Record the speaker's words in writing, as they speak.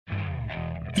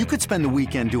You could spend the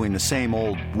weekend doing the same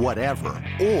old whatever,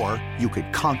 or you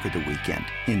could conquer the weekend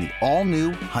in the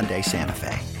all-new Hyundai Santa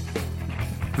Fe.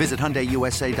 Visit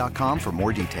HyundaiUSA.com for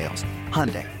more details.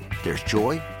 Hyundai, there's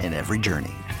joy in every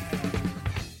journey.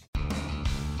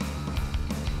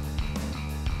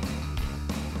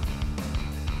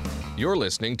 You're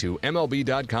listening to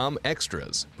MLB.com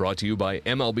Extras, brought to you by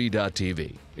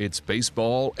MLB.tv. It's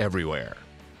baseball everywhere.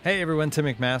 Hey everyone, Tim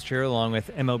McMaster here along with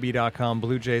MLB.com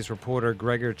Blue Jays reporter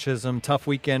Gregor Chisholm. Tough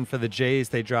weekend for the Jays.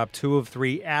 They dropped 2 of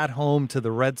 3 at home to the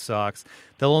Red Sox.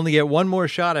 They'll only get one more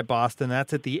shot at Boston.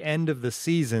 That's at the end of the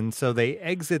season. So they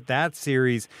exit that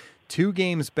series 2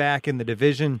 games back in the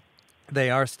division.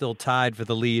 They are still tied for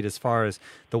the lead as far as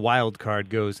the wild card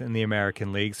goes in the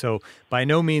American League. So by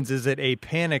no means is it a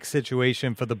panic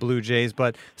situation for the Blue Jays,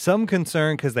 but some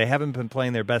concern because they haven't been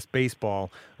playing their best baseball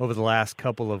over the last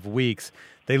couple of weeks.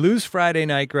 They lose Friday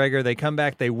night, Gregor. They come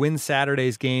back, they win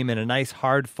Saturday's game in a nice,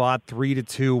 hard-fought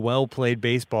 3-2, well-played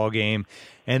baseball game.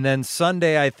 And then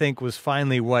Sunday, I think, was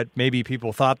finally what maybe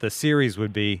people thought the series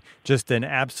would be, just an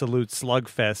absolute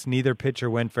slugfest. Neither pitcher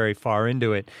went very far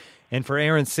into it. And for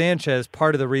Aaron Sanchez,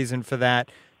 part of the reason for that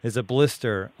is a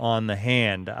blister on the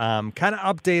hand. Kind of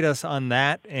update us on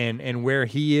that and where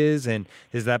he is, and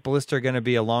is that blister going to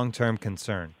be a long-term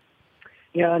concern?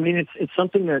 Yeah, I mean, it's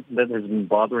something that has been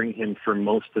bothering him for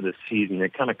most of the season.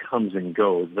 It kind of comes and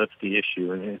goes. That's the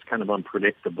issue, and it's kind of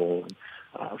unpredictable.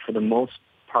 And, for the most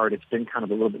part, it's been kind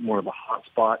of a little bit more of a hot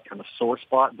spot, kind of sore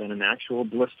spot than an actual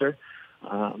blister.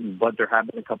 But there have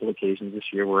been a couple occasions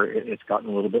this year where it's gotten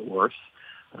a little bit worse.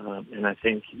 And I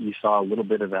think you saw a little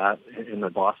bit of that in the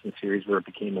Boston series where it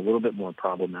became a little bit more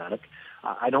problematic.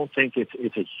 I don't think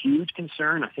it's a huge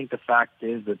concern. I think the fact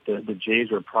is that the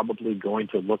Jays are probably going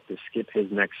to look to skip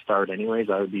his next start anyways.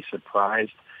 I would be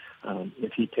surprised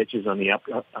if he pitches on the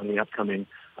upcoming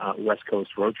West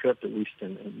Coast road trip, at least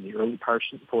in the early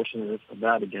portion of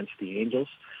that against the Angels.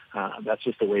 That's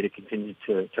just a way to continue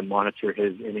to monitor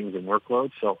his innings and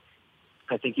workload. So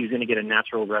I think he's going to get a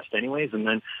natural rest anyways, and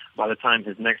then by the time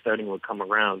his next outing will come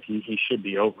around, he should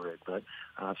be over it. But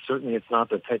certainly it's not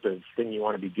the type of thing you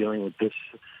want to be dealing with this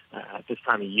at this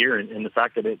time of year, and the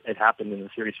fact that it happened in the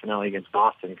series finale against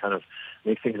Boston kind of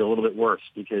makes things a little bit worse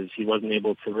because he wasn't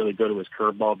able to really go to his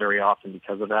curveball very often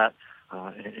because of that,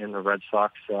 and the Red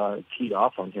Sox teed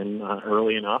off on him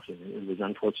early and often. It was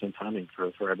unfortunate timing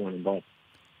for everyone involved.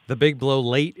 The big blow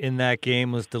late in that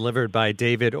game was delivered by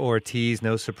David Ortiz.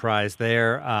 No surprise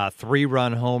there.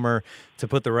 3-run homer to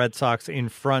put the Red Sox in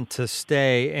front to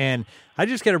stay. And I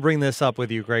just got to bring this up with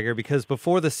you, Gregor, because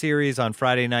before the series on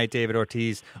Friday night, David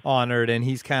Ortiz honored, and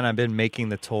he's kind of been making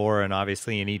the tour and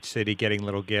obviously in each city getting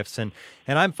little gifts. And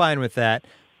I'm fine with that.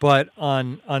 But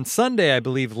on Sunday, I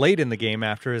believe, late in the game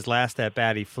after his last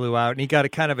at-bat, he flew out, and he got a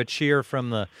kind of a cheer from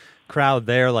the crowd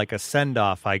there, like a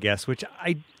send-off, I guess, which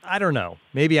I don't know.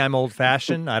 Maybe I'm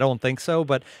old-fashioned. I don't think so,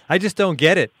 but I just don't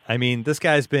get it. I mean, this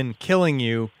guy's been killing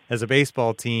you as a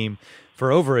baseball team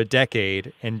for over a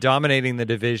decade and dominating the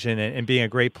division and being a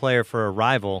great player for a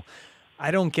rival.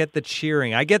 I don't get the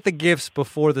cheering. I get the gifts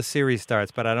before the series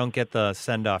starts, but I don't get the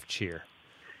send-off cheer.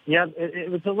 Yeah,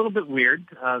 it was a little bit weird.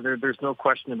 There's no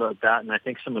question about that, and I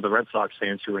think some of the Red Sox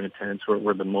fans who were in attendance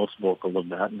were the most vocal of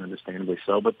that, and understandably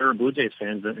so. But there were Blue Jays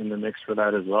fans in the mix for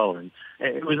that as well, and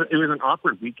it was an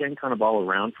awkward weekend, kind of all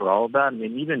around for all of that. I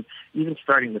mean, even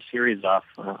starting the series off,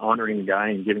 honoring the guy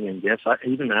and giving him gifts,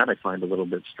 even that I find a little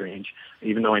bit strange.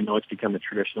 Even though I know it's become a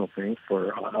traditional thing for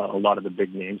a lot of the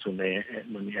big names when they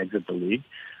exit the league,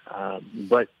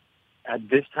 but at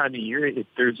this time of year,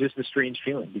 there's just a strange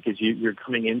feeling because you're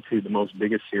coming into the most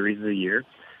biggest series of the year,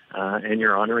 and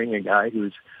you're honoring a guy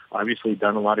who's obviously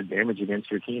done a lot of damage against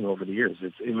your team over the years.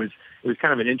 It was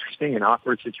kind of an interesting and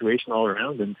awkward situation all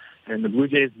around, and the Blue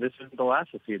Jays, this isn't the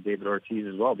last to see of David Ortiz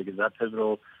as well, because that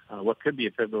pivotal, what could be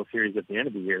a pivotal series at the end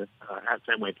of the year at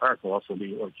Fenway Park will also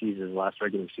be Ortiz's last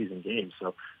regular season game.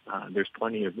 So there's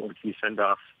plenty of Ortiz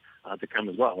send-off to come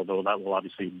as well, although that will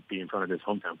obviously be in front of his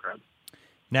hometown crowd.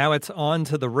 Now it's on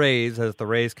to the Rays as the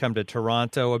Rays come to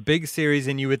Toronto. A big series,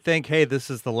 and you would think, hey, this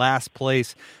is the last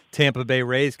place Tampa Bay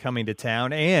Rays coming to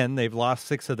town, and they've lost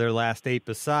 6 of their last 8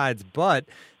 besides. But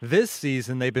this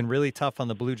season, they've been really tough on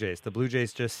the Blue Jays. The Blue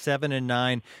Jays just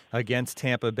 7-9 against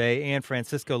Tampa Bay, and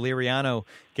Francisco Liriano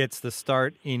gets the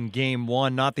start in Game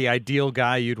 1. Not the ideal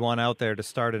guy you'd want out there to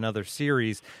start another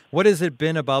series. What has it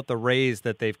been about the Rays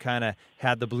that they've kind of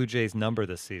had the Blue Jays number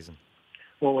this season?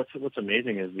 Well, what's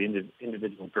amazing is the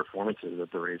individual performances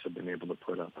that the Rays have been able to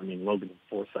put up. I mean, Logan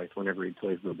Forsythe, whenever he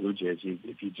plays the Blue Jays,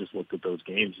 if you just looked at those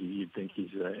games, you'd think he's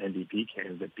an MVP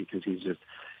candidate because he's just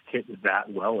hit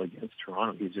that well against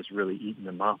Toronto. He's just really eaten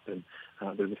them up. And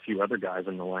there's a few other guys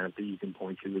in the lineup that you can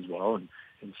point to as well. And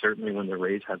certainly when the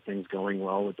Rays have things going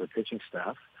well with their pitching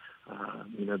staff,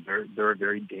 they're a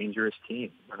very dangerous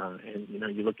team. And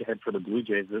you look ahead for the Blue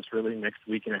Jays, this really next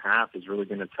week and a half is really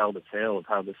going to tell the tale of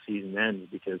how the season ends,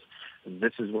 because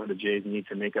this is where the Jays need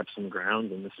to make up some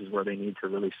ground, and this is where they need to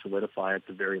really solidify at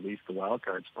the very least the wild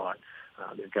card spot.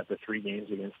 They've got the 3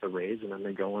 games against the Rays, and then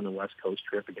they go on the West Coast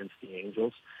trip against the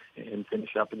Angels and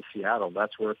finish up in Seattle.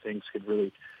 That's where things could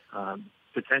really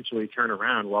potentially turn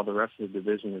around, while the rest of the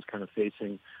division is kind of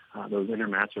facing those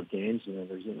inter-matchup games.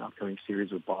 There's an upcoming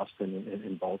series with Boston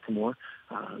and Baltimore.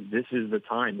 This is the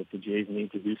time that the Jays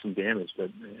need to do some damage,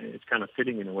 but it's kind of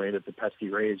fitting in a way that the pesky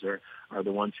Rays are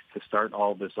the ones to start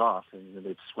all this off. And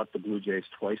they've swept the Blue Jays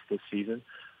twice this season.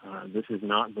 This is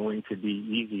not going to be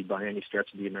easy by any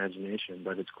stretch of the imagination,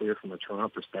 but it's clear from a Toronto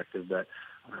perspective that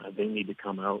they need to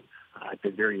come out, at the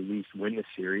very least, win the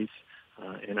series.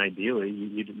 And ideally,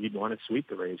 you'd want to sweep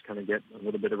the Rays, kind of get a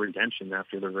little bit of redemption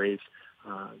after the Rays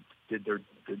did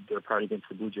their part against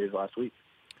the Blue Jays last week.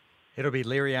 It'll be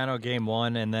Liriano game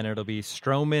 1, and then it'll be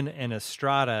Stroman and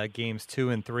Estrada games 2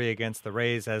 and 3 against the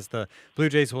Rays, as the Blue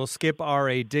Jays will skip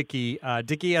R.A. Dickey.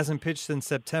 Dickey hasn't pitched since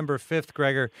September 5th,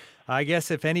 Gregor. I guess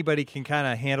if anybody can kind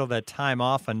of handle that time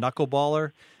off, a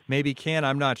knuckleballer maybe can.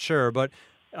 I'm not sure. But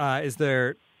is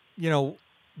there,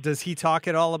 does he talk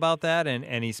at all about that?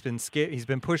 And he's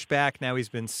been pushed back. Now he's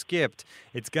been skipped.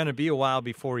 It's going to be a while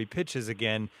before he pitches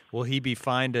again. Will he be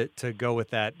fine to go with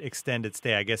that extended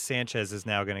stay? I guess Sanchez is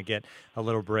now going to get a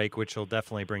little break, which will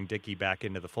definitely bring Dickey back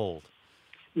into the fold.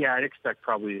 Yeah, I'd expect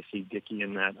probably to see Dickey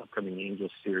in that upcoming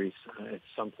Angels series at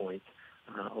some point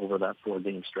over that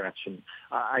 4-game stretch. And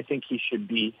I think he should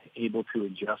be able to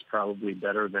adjust probably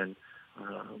better than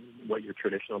what your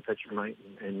traditional pitcher might.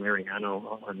 And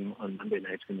Liriano on Monday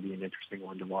night is going to be an interesting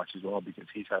one to watch as well, because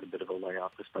he's had a bit of a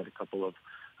layoff despite a couple of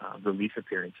relief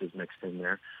appearances mixed in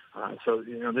there.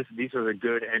 These are the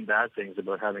good and bad things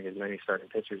about having as many starting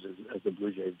pitchers as the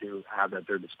Blue Jays do have at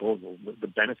their disposal. The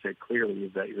benefit clearly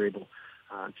is that you're able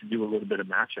to do a little bit of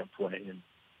matchup play, and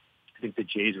I think the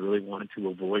Jays really wanted to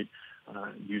avoid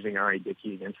using R.A.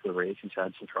 Dickey against the Rays. He's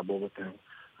had some trouble with them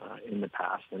in the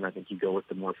past, and I think you go with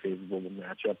the more favorable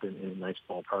matchup in a nice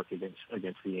ballpark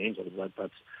against the Angels.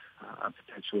 That's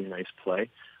potentially a nice play.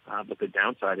 But the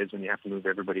downside is when you have to move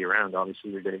everybody around,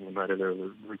 obviously you're getting them out of their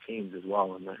routines as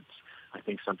well, and that's, I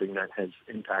think, something that has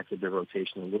impacted their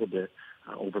rotation a little bit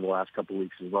over the last couple of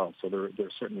weeks as well. So there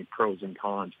are certainly pros and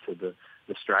cons to the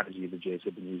strategy the Jays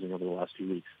have been using over the last few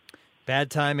weeks.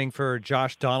 Bad timing for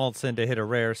Josh Donaldson to hit a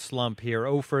rare slump here.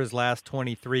 0 for his last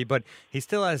 23, but he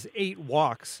still has 8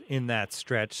 walks in that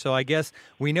stretch. So I guess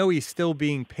we know he's still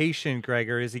being patient,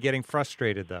 Gregor. Is he getting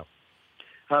frustrated, though?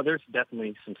 There's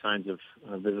definitely some signs of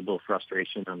visible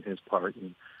frustration on his part.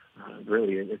 And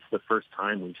really, it's the first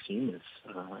time we've seen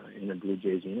this in a Blue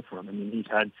Jays uniform. I mean,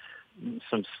 he's had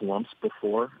some slumps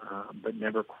before, but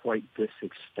never quite this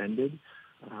extended.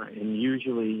 And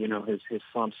usually, his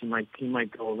slumps, he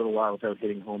might go a little while without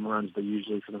hitting home runs, but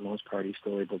usually for the most part, he's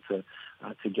still able to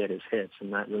get his hits,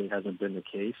 and that really hasn't been the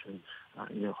case. And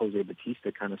Jose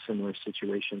Bautista, kind of similar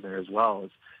situation there as well.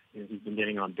 He's been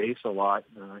getting on base a lot,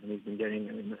 and he's been getting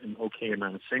an okay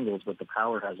amount of singles, but the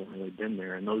power hasn't really been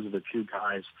there. And those are the two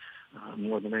guys,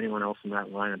 more than anyone else in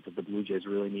that lineup, that the Blue Jays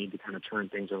really need to kind of turn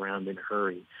things around in a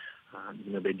hurry.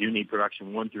 They do need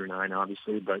production 1 through 9,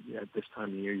 obviously, but at this time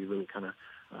of year, you really kind of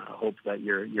hope that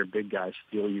your big guys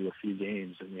steal you a few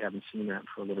games, and we haven't seen that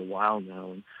for a little while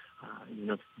now.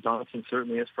 And Donaldson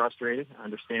certainly is frustrated,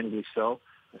 understandably so,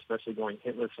 especially going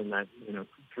hitless in that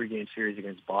 3-game series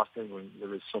against Boston when there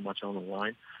was so much on the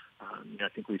line. I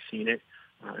think we've seen it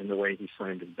in the way he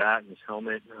slammed his bat and his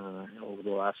helmet over the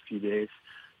last few days.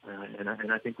 And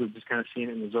I think we've just kind of seen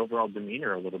it in his overall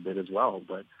demeanor a little bit as well.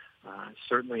 But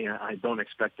certainly I don't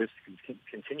expect this to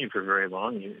continue for very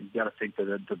long. You've got to think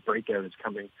that the breakout is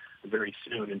coming very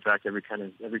soon. In fact, every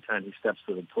time he steps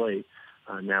to the plate,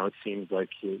 now it seems like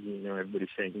everybody's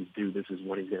saying he's due. This is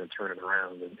when he's going to turn it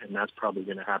around, and that's probably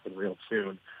going to happen real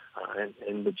soon.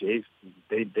 And the Jays,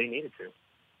 they need it to.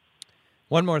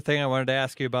 One more thing I wanted to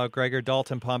ask you about, Gregor.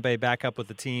 Dalton Pompey back up with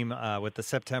the team with the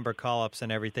September call-ups and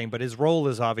everything, but his role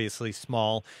is obviously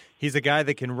small. He's a guy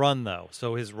that can run, though,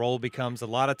 so his role becomes a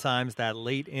lot of times that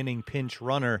late-inning pinch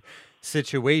runner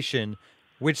situation,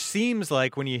 which seems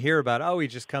like when you hear about, he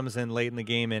just comes in late in the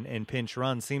game and pinch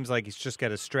runs, seems like he's just got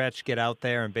to stretch, get out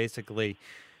there, and basically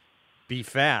be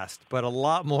fast, but a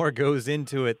lot more goes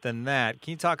into it than that.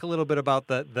 Can you talk a little bit about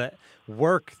the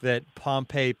work that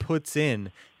Pompey puts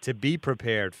in to be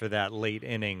prepared for that late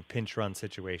inning pinch run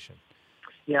situation?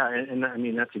 Yeah, and I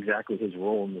mean, that's exactly his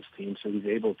role in this team. So he's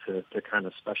able to kind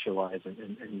of specialize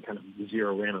and kind of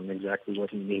zero in on exactly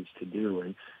what he needs to do.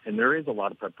 And there is a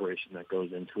lot of preparation that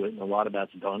goes into it, and a lot of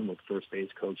that's done with first base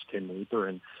coach Tim Leeper,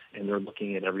 and they're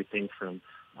looking at everything from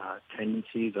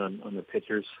tendencies on the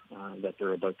pitchers that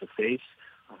they're about to face,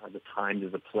 the time to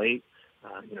the plate,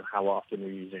 how often they're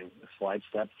using a slide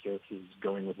step, so if he's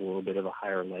going with a little bit of a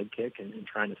higher leg kick, and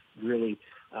trying to really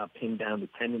pin down the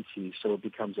tendencies so it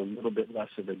becomes a little bit less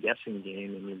of a guessing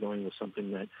game, and you're going with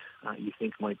something that you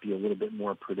think might be a little bit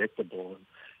more predictable.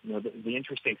 And the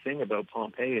interesting thing about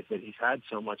Pompey is that he's had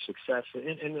so much success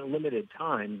in a limited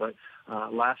time, but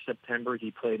last September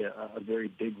he played a very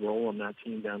big role on that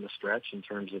team down the stretch in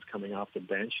terms of coming off the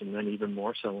bench, and then even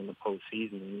more so in the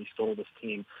postseason. And he stole this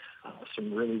team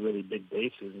some really, really big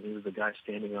bases, and he was the guy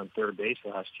standing on third base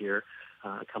last year,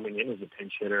 coming in as a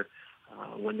pinch hitter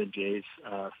when the Jays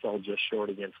fell just short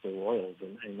against the Royals.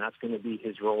 And that's going to be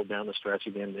his role down the stretch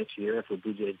again this year. If the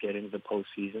Blue Jays get into the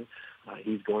postseason,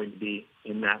 he's going to be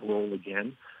in that role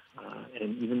again.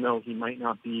 And even though he might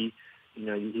not be,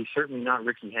 he's certainly not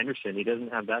Ricky Henderson. He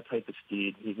doesn't have that type of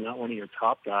speed. He's not one of your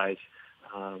top guys.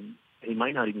 He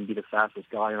might not even be the fastest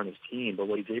guy on his team, but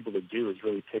what he's able to do is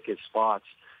really pick his spots,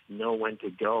 know when to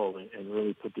go, and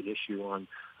really put the issue on,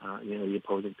 the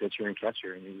opposing pitcher and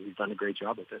catcher. And he's done a great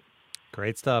job with it.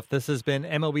 Great stuff. This has been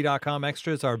MLB.com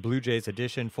Extras, our Blue Jays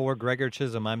edition. For Gregor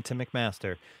Chisholm, I'm Tim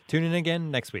McMaster. Tune in again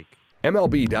next week.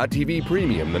 MLB.tv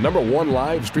Premium, the #1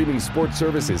 live streaming sports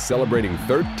service, is celebrating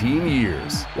 13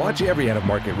 years. Watch every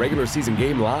out-of-market regular season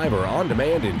game live or on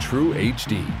demand in true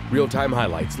HD. Real-time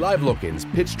highlights, live look-ins,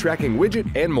 pitch tracking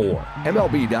widget, and more.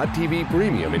 MLB.tv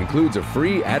Premium includes a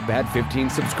free At-Bat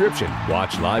 15 subscription.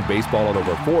 Watch live baseball on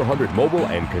over 400 mobile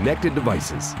and connected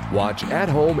devices. Watch at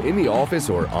home, in the office,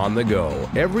 or on the go,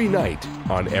 every night,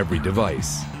 on every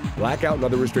device. Blackout and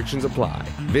other restrictions apply.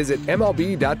 Visit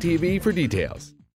MLB.tv for details.